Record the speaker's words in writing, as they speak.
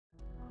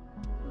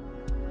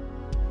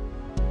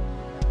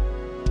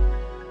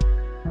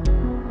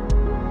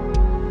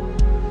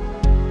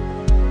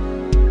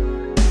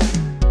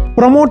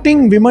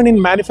Promoting women in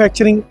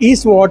manufacturing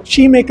is what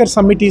SheMaker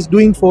Summit is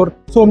doing for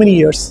so many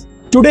years.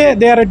 Today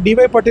they are at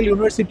Patil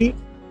University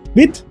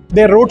with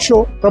their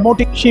roadshow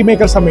promoting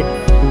SheMaker Summit.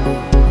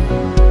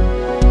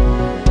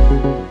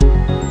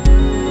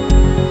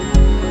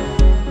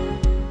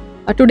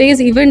 Today's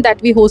event that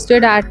we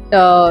hosted at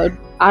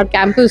our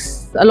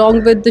campus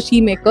along with the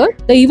SheMaker,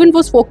 the event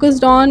was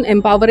focused on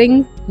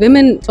empowering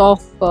women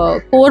of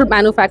core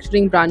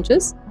manufacturing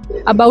branches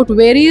about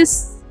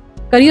various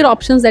career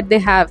options that they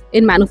have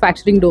in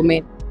manufacturing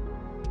domain.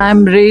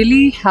 I'm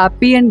really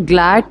happy and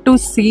glad to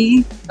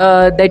see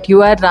that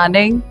you are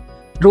running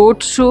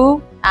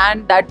roadshow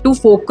and that too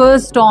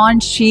focused on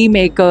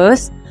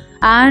SheMakers,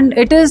 and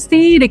it is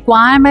the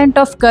requirement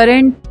of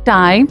current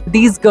time.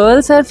 These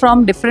girls are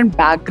from different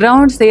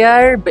backgrounds.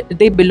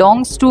 They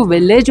belongs to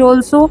village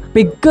also.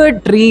 Bigger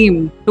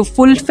dream, to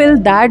fulfill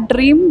that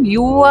dream,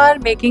 you are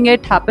making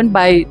it happen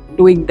by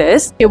doing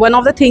this. One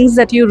of the things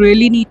that you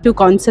really need to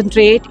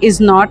concentrate is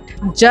not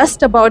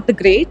just about the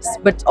grades,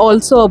 but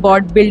also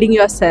about building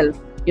yourself,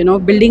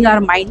 building our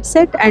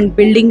mindset and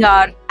building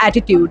our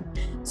attitude.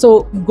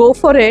 So go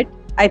for it.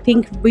 I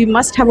think we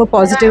must have a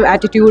positive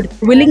attitude,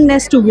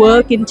 willingness to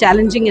work in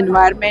challenging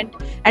environment,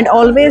 and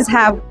always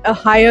have a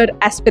higher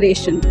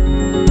aspiration.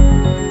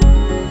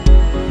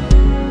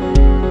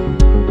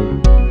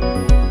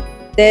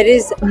 There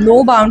is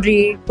no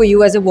boundary for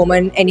you as a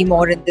woman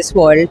anymore in this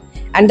world,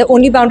 and the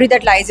only boundary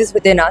that lies is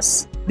within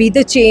us. Be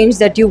the change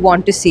that you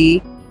want to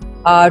see.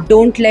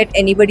 Don't let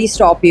anybody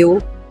stop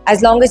you.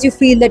 As long as you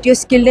feel that you're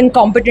skilled and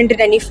competent in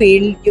any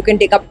field, you can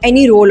take up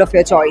any role of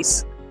your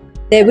choice.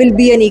 There will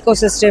be an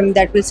ecosystem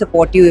that will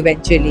support you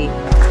eventually.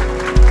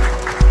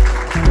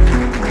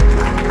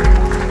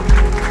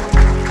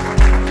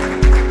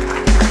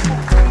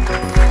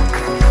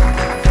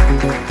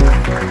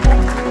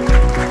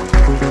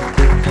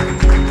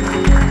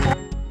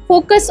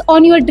 Focus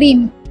on your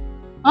dream.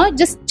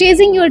 Just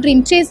chasing your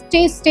dream.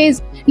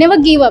 Chase. Never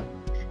give up.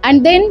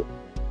 And then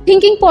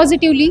thinking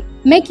positively,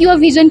 make your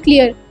vision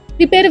clear.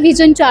 Prepare a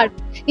vision chart.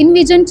 In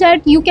vision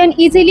chart, you can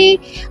easily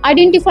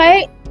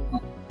identify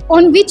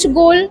on which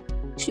goal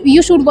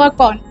you should work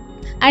on,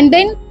 and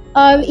then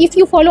if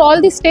you follow all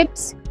these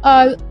steps,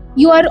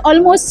 you are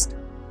almost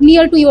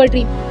near to your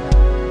dream.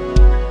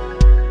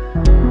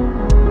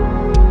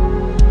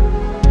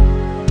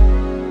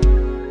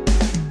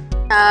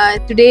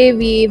 Today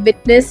we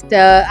witnessed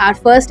our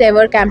first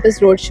ever campus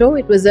roadshow.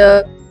 It was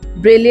a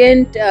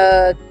brilliant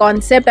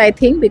concept, I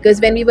think, because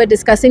when we were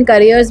discussing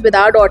careers with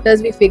our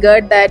daughters, we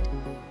figured that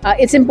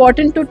it's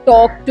important to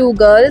talk to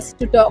girls,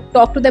 to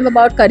talk to them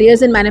about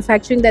careers in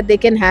manufacturing that they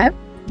can have.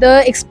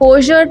 The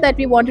exposure that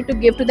we wanted to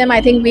give to them, I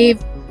think we've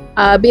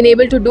been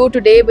able to do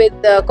today with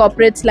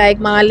corporates like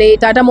Mahale,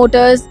 TATA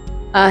Motors,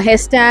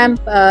 Stamp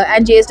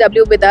and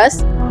JSW with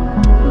us.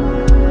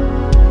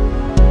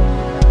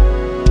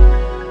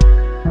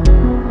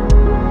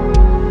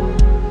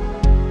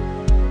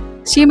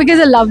 SheMaker is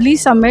a lovely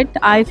summit.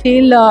 I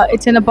feel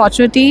it's an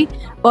opportunity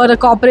for the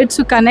corporates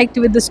to connect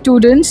with the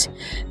students,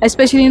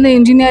 especially in the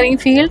engineering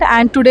field.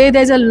 And today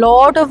there's a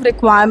lot of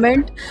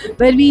requirement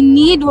where we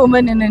need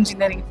women in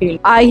engineering field.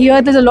 I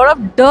hear there's a lot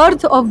of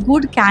dearth of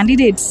good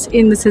candidates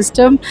in the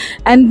system,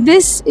 and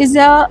this is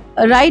a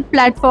right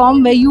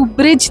platform where you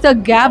bridge the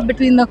gap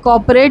between the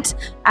corporates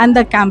and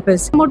the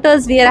campus.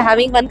 Motors, we are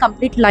having one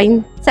complete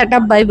line set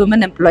up by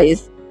women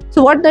employees.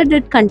 So what does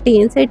it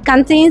contains? It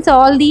contains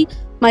all the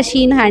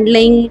machine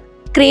handling,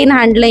 crane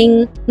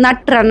handling,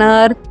 nut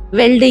runner,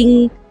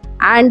 welding,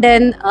 and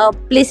then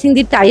placing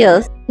the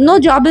tires. No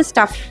job is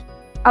tough.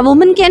 A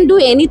woman can do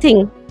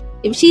anything.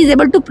 If she is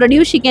able to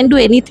produce, she can do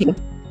anything.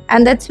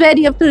 And that's where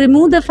you have to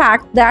remove the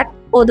fact that,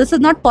 oh, this is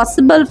not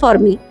possible for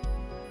me.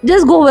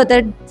 Just go with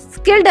it.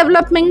 Skill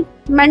development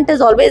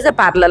is always a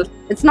parallel.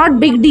 It's not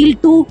big deal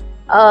to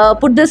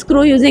put the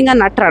screw using a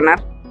nut runner.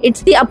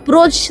 It's the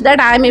approach that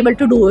I am able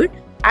to do it.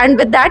 And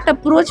with that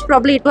approach,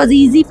 probably it was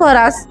easy for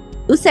us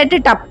to set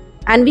it up,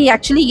 and we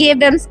actually gave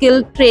them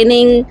skill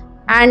training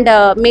and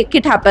make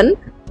it happen.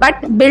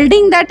 But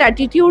building that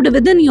attitude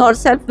within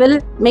yourself will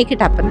make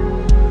it happen.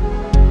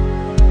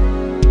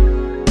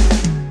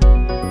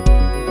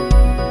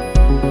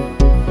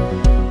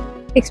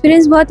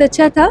 Experience बहुत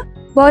अच्छा था,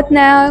 बहुत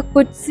नया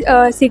कुछ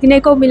सीखने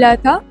को मिला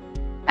था,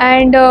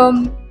 एंड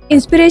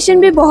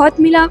इंस्पिरेशन भी बहुत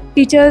मिला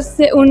टीचर्स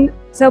से, उन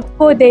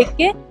सबको देख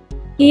के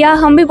कि या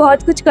हम भी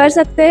बहुत कुछ कर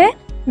सकते हैं.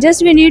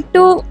 Just we need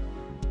to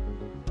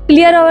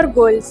clear our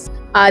goals.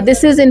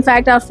 This is in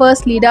fact our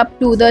first lead up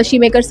to the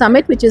SheMaker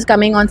Summit, which is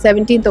coming on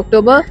 17th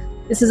October.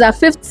 This is our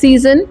 5th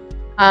season,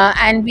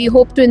 and we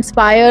hope to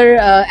inspire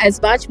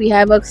as much. We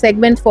have a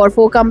segment for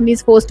 4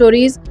 companies, 4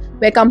 stories,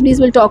 where companies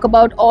will talk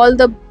about all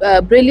the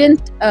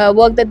brilliant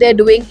work that they're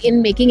doing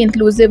in making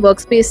inclusive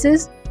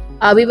workspaces.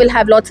 We will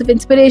have lots of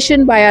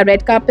inspiration by our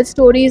red carpet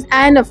stories,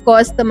 and of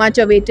course the much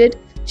awaited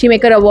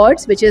SheMaker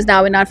Awards, which is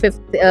now in our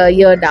 5th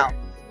year now.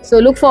 So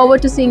look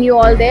forward to seeing you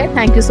all there.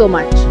 Thank you so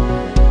much.